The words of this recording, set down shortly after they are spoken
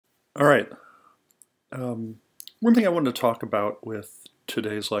All right. One thing I wanted to talk about with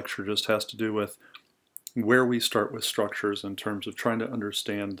today's lecture just has to do with where we start with structures in terms of trying to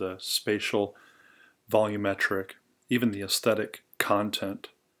understand the spatial, volumetric, even the aesthetic content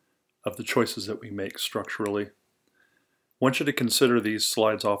of the choices that we make structurally. I want you to consider these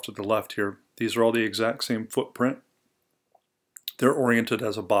slides off to the left here. These are all the exact same footprint. They're oriented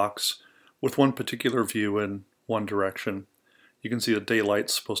as a box with one particular view in one direction. You can see the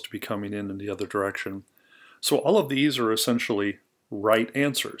daylight's supposed to be coming in the other direction. So all of these are essentially right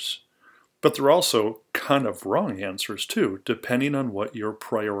answers, but they're also kind of wrong answers too, depending on what your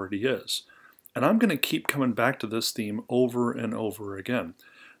priority is. And I'm going to keep coming back to this theme over and over again.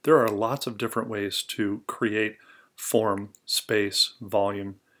 There are lots of different ways to create form, space,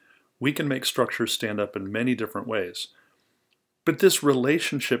 volume. We can make structures stand up in many different ways. But this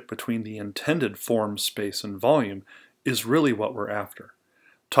relationship between the intended form, space, and volume is really what we're after.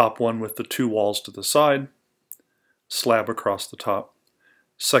 Top one with the two walls to the side, slab across the top.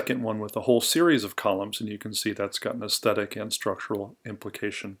 Second one with a whole series of columns, and you can see that's got an aesthetic and structural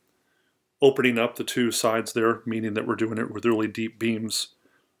implication. Opening up the two sides there, meaning that we're doing it with really deep beams.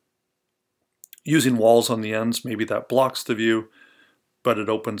 Using walls on the ends, maybe that blocks the view, but it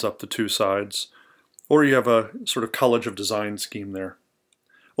opens up the two sides. Or you have a sort of College of Design scheme there.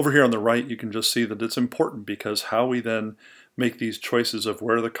 Over here on the right, you can just see that it's important because how we then make these choices of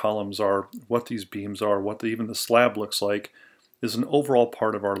where the columns are, what these beams are, what even the slab looks like, is an overall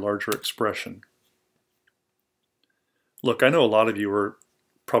part of our larger expression. Look, I know a lot of you are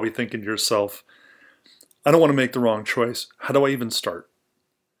probably thinking to yourself, I don't want to make the wrong choice. How do I even start?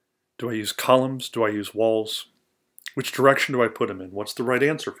 Do I use columns? Do I use walls? Which direction do I put them in? What's the right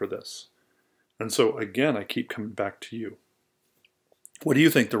answer for this? And so again, I keep coming back to you. What do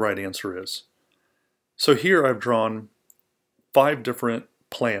you think the right answer is? So here I've drawn 5 different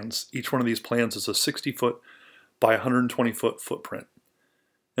plans. Each one of these plans is a 60-foot by 120-foot footprint.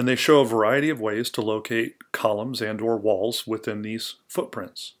 And they show a variety of ways to locate columns and or walls within these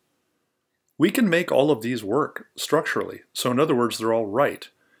footprints. We can make all of these work structurally. So in other words, they're all right.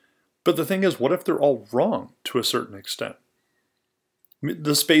 But the thing is, what if they're all wrong to a certain extent?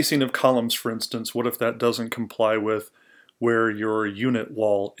 The spacing of columns, for instance, what if that doesn't comply with where your unit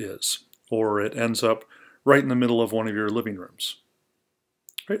wall is, or it ends up right in the middle of one of your living rooms?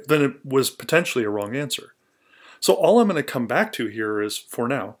 Right? Then it was potentially a wrong answer. So all I'm going to come back to here is, for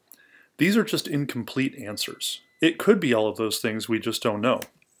now, these are just incomplete answers. It could be all of those things, we just don't know.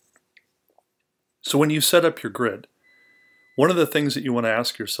 So when you set up your grid, one of the things that you want to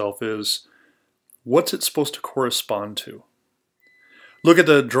ask yourself is, what's it supposed to correspond to? Look at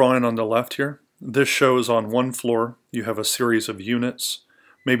the drawing on the left here. This shows on one floor you have a series of units.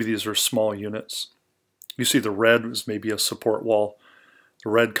 Maybe these are small units. You see the red is maybe a support wall, the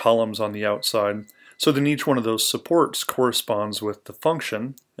red columns on the outside. So then each one of those supports corresponds with the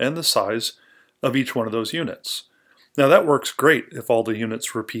function and the size of each one of those units. Now that works great if all the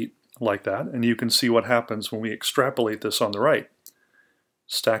units repeat like that, and you can see what happens when we extrapolate this on the right.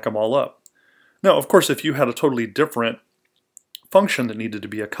 Stack them all up. Now, of course, if you had a totally different function that needed to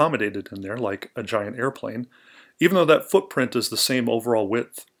be accommodated in there, like a giant airplane, even though that footprint is the same overall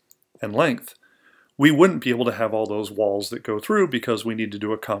width and length, we wouldn't be able to have all those walls that go through because we need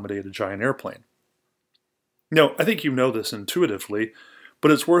to accommodate a giant airplane. Now, I think you know this intuitively,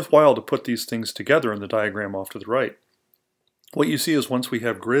 but it's worthwhile to put these things together in the diagram off to the right. What you see is once we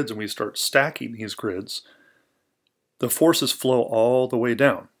have grids and we start stacking these grids, the forces flow all the way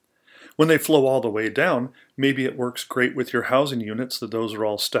down. When they flow all the way down, maybe it works great with your housing units that those are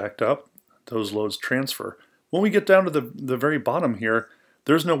all stacked up, those loads transfer. When we get down to the very bottom here,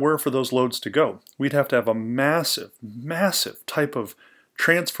 there's nowhere for those loads to go. We'd have to have a massive, massive type of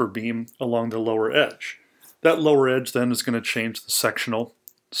transfer beam along the lower edge. That lower edge then is going to change the sectional,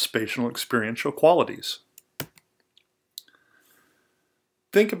 spatial, experiential qualities.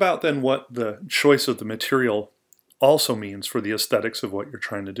 Think about then what the choice of the material also means for the aesthetics of what you're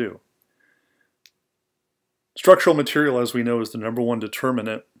trying to do. Structural material, as we know, is the #1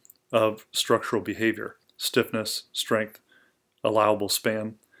 determinant of structural behavior: stiffness, strength, allowable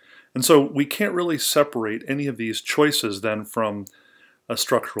span. And so we can't really separate any of these choices then from a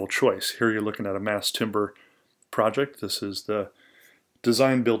structural choice. Here you're looking at a mass timber project. This is the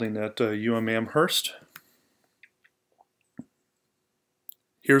design building at UM Amherst.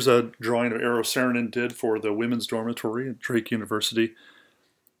 Here's a drawing of Eero Saarinen did for the women's dormitory at Drake University.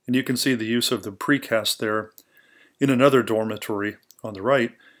 And you can see the use of the precast there in another dormitory on the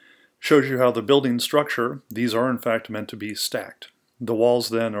right. Shows you how the building structure, these are in fact meant to be stacked. The walls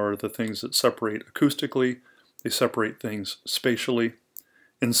then are the things that separate acoustically, they separate things spatially,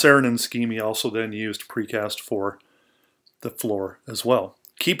 In Saarinen's scheme, he also then used precast for the floor as well,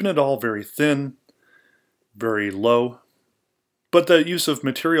 keeping it all very thin, very low, but the use of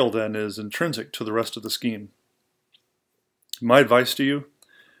material then is intrinsic to the rest of the scheme. My advice to you,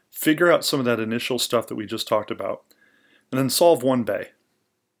 figure out some of that initial stuff that we just talked about, and then solve one bay.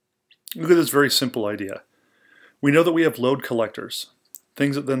 Look at this very simple idea. We know that we have load collectors,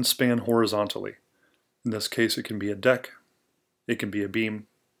 things that then span horizontally. In this case, it can be a deck, it can be a beam.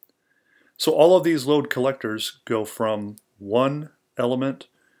 So all of these load collectors go from one element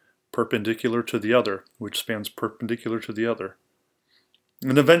perpendicular to the other, which spans perpendicular to the other.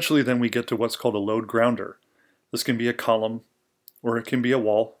 And eventually then we get to what's called a load grounder. This can be a column, or it can be a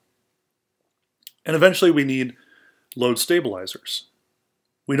wall. And eventually we need load stabilizers.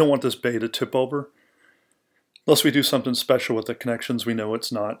 We don't want this bay to tip over. Unless we do something special with the connections, we know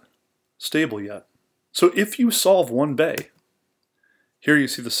it's not stable yet. So if you solve one bay, here you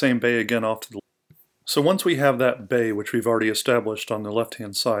see the same bay again off to the left. So once we have that bay, which we've already established on the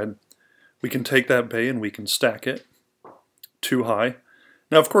left-hand side, we can take that bay and we can stack it too high.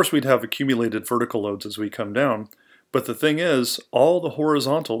 Now, of course, we'd have accumulated vertical loads as we come down, but the thing is, all the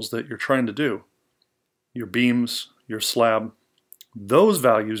horizontals that you're trying to do, your beams, your slab, those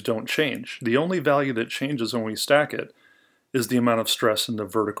values don't change. The only value that changes when we stack it is the amount of stress in the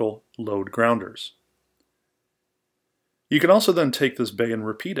vertical load grounders. You can also then take this bay and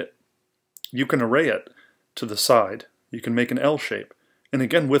repeat it. You can array it to the side. You can make an L shape. And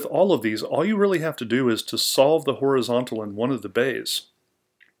again, with all of these, all you really have to do is to solve the horizontal in one of the bays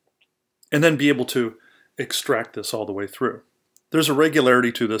and then be able to extract this all the way through. There's a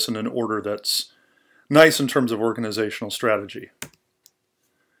regularity to this and an order that's nice in terms of organizational strategy.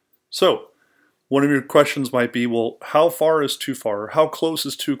 So, one of your questions might be, well, how far is too far, or how close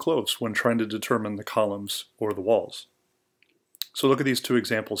is too close when trying to determine the columns or the walls? So look at these two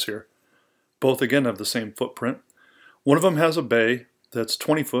examples here. Both again have the same footprint. One of them has a bay that's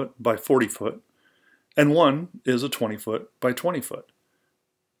 20 foot by 40 foot, and one is a 20 foot by 20 foot.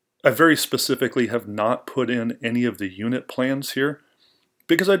 I very specifically have not put in any of the unit plans here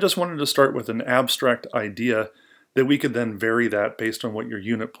because I just wanted to start with an abstract idea that we could then vary that based on what your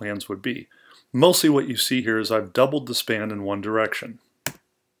unit plans would be. Mostly what you see here is I've doubled the span in one direction.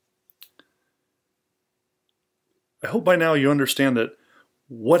 I hope by now you understand that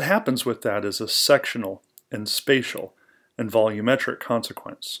what happens with that is a sectional and spatial and volumetric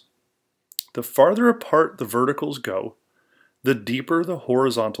consequence. The farther apart the verticals go, the deeper the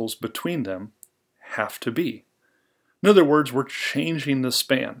horizontals between them have to be. In other words, we're changing the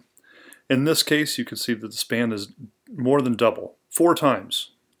span. In this case, you can see that the span is more than double, 4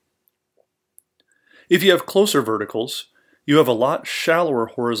 times. If you have closer verticals, you have a lot shallower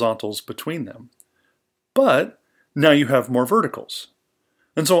horizontals between them. But now you have more verticals.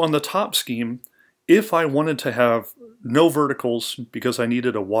 And so on the top scheme, if I wanted to have no verticals because I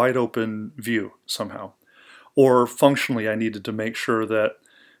needed a wide open view somehow, or functionally I needed to make sure that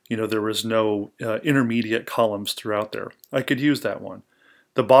there was no intermediate columns throughout there, I could use that one.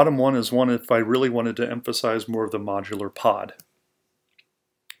 The bottom one is one if I really wanted to emphasize more of the modular pod.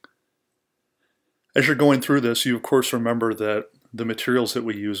 As you're going through this, you of course remember that the materials that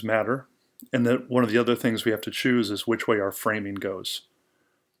we use matter, and that one of the other things we have to choose is which way our framing goes.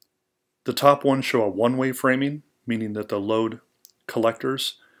 The top ones show a one-way framing, meaning that the load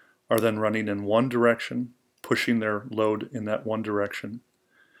collectors are then running in one direction, pushing their load in that one direction.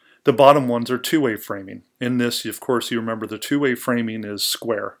 The bottom ones are two-way framing. In this, of course, you remember the two-way framing is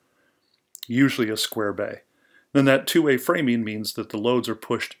square, usually a square bay. Then that two-way framing means that the loads are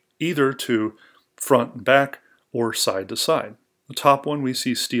pushed either to front and back or side to side. The top one we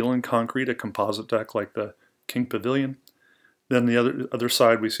see steel and concrete, a composite deck like the King Pavilion. Then the other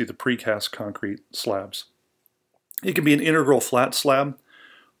side we see the precast concrete slabs. It can be an integral flat slab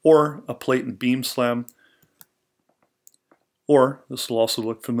or a plate and beam slab, or, this will also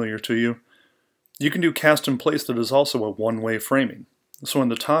look familiar to you, you can do cast in place that is also a one-way framing. So on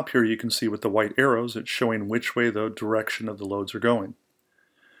the top here you can see with the white arrows it's showing which way the direction of the loads are going.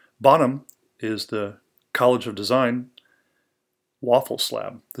 Bottom is the College of Design waffle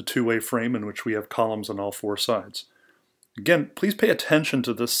slab, the two-way frame in which we have columns on all 4 sides. Again, please pay attention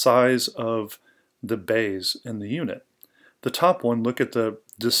to the size of the bays in the unit. The top one, look at the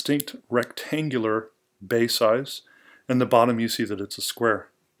distinct rectangular bay size, and the bottom you see that it's a square.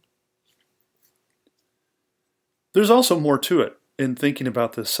 There's also more to it in thinking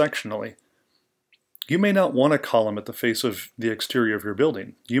about this sectionally. You may not want a column at the face of the exterior of your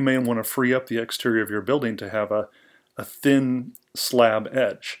building. You may want to free up the exterior of your building to have a thin slab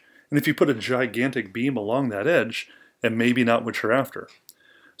edge. And if you put a gigantic beam along that edge, it may be not what you're after.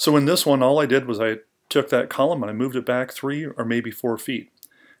 So in this one, all I did was I took that column and I moved it back 3 or maybe 4 feet.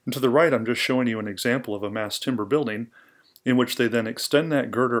 And to the right, I'm just showing you an example of a mass timber building in which they then extend that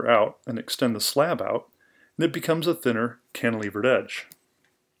girder out and extend the slab out, and it becomes a thinner cantilevered edge.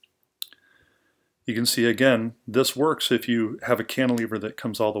 You can see again, this works if you have a cantilever that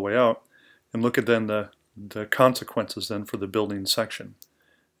comes all the way out, and look at then the consequences then for the building section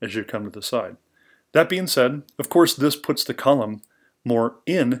as you come to the side. That being said, of course this puts the column more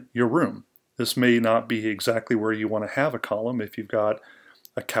in your room. This may not be exactly where you want to have a column if you've got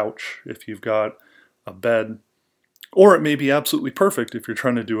a couch, if you've got a bed, or it may be absolutely perfect if you're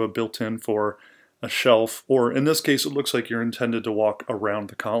trying to do a built-in for a shelf, or in this case it looks like you're intended to walk around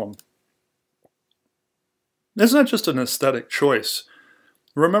the column. It's not just an aesthetic choice.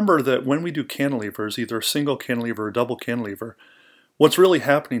 Remember that when we do cantilevers, either a single cantilever or double cantilever, what's really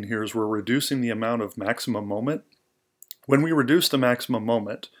happening here is we're reducing the amount of maximum moment. When we reduce the maximum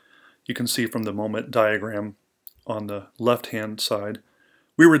moment, you can see from the moment diagram on the left-hand side,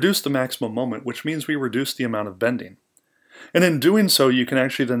 we reduce the maximum moment, which means we reduce the amount of bending. And in doing so, you can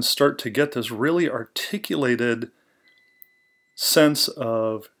actually then start to get this really articulated sense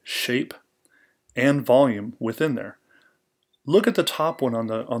of shape and volume within there. Look at the top one on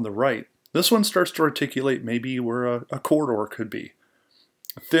the right. This one starts to articulate maybe where a corridor could be,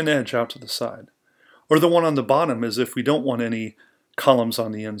 a thin edge out to the side. Or the one on the bottom is if we don't want any columns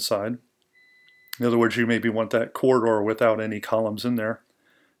on the inside. In other words, you maybe want that corridor without any columns in there.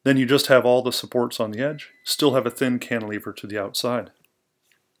 Then you just have all the supports on the edge, still have a thin cantilever to the outside.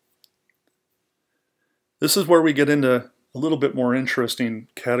 This is where we get into a little bit more interesting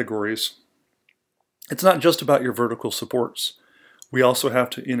categories. It's not just about your vertical supports. We also have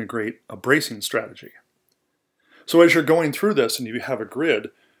to integrate a bracing strategy. So as you're going through this and you have a grid,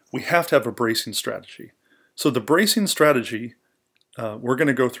 we have to have a bracing strategy. So the bracing strategy, we're going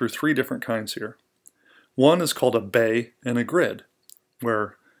to go through 3 different kinds here. One is called a bay and a grid,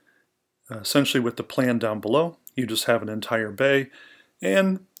 where essentially with the plan down below, you just have an entire bay,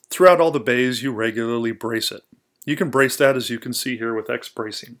 and throughout all the bays you regularly brace it. You can brace that as you can see here with X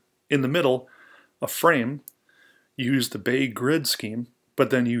bracing. In the middle, a frame, you use the bay grid scheme,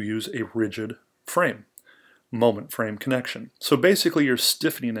 but then you use a rigid frame, moment frame connection. So basically you're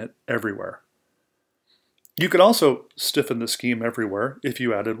stiffening it everywhere. You could also stiffen the scheme everywhere if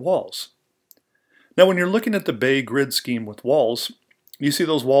you added walls. Now when you're looking at the bay grid scheme with walls, you see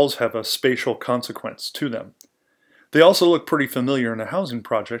those walls have a spatial consequence to them. They also look pretty familiar in a housing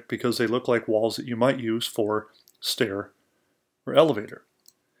project because they look like walls that you might use for stair or elevator.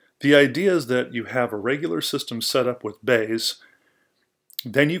 The idea is that you have a regular system set up with bays,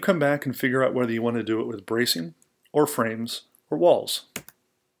 then you come back and figure out whether you want to do it with bracing or frames or walls.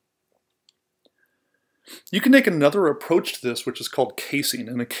 You can take another approach to this, which is called casing,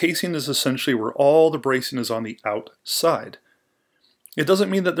 and a casing is essentially where all the bracing is on the outside. It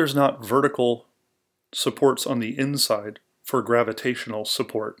doesn't mean that there's not vertical supports on the inside for gravitational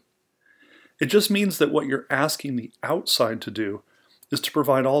support. It just means that what you're asking the outside to do is to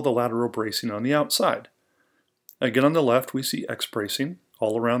provide all the lateral bracing on the outside. Again, on the left, we see X bracing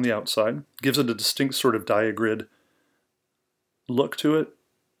all around the outside. Gives it a distinct sort of diagrid look to it.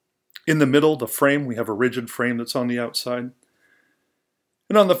 In the middle, the frame, we have a rigid frame that's on the outside.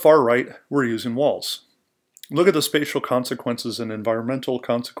 And on the far right, we're using walls. Look at the spatial consequences and environmental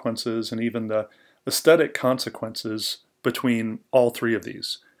consequences and even the aesthetic consequences between all 3 of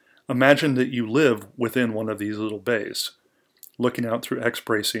these. Imagine that you live within one of these little bays. Looking out through X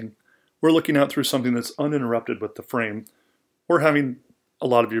bracing, we're looking out through something that's uninterrupted with the frame, or having a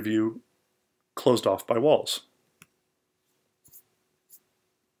lot of your view closed off by walls.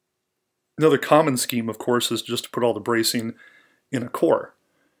 Another common scheme, of course, is just to put all the bracing in a core.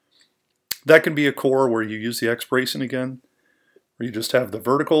 That can be a core where you use the X bracing again, where you just have the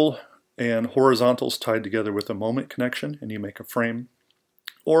vertical and horizontals tied together with a moment connection and you make a frame.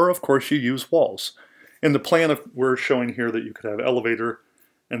 Or, of course, you use walls. In the plan, we're showing here that you could have elevator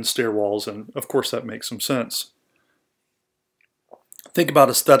and stair walls, and of course that makes some sense. Think about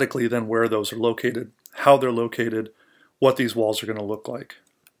aesthetically then where those are located, how they're located, what these walls are going to look like.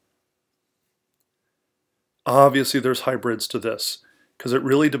 Obviously there's hybrids to this, because it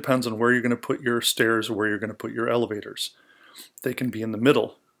really depends on where you're going to put your stairs or where you're going to put your elevators. They can be in the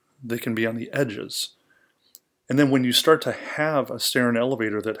middle, they can be on the edges. And then when you start to have a stair and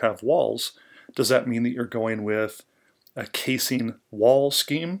elevator that have walls, does that mean that you're going with a casing wall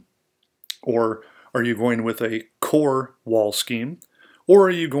scheme? Or are you going with a core wall scheme? Or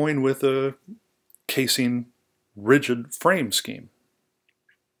are you going with a casing rigid frame scheme?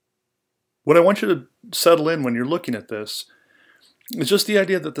 What I want you to settle in when you're looking at this It's just the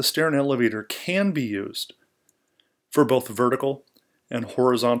idea that the stair and elevator can be used for both vertical and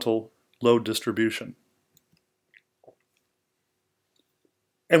horizontal load distribution.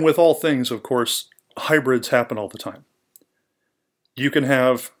 And with all things, of course, hybrids happen all the time. You can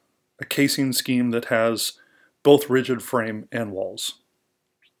have a casing scheme that has both rigid frame and walls.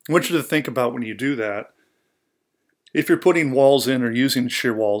 I want you to think about when you do that, if you're putting walls in or using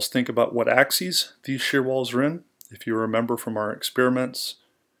shear walls, think about what axes these shear walls are in. If you remember from our experiments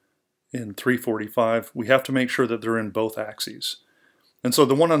in 345, we have to make sure that they're in both axes. And so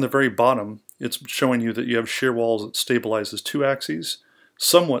the one on the very bottom, it's showing you that you have shear walls that stabilizes two axes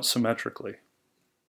somewhat symmetrically.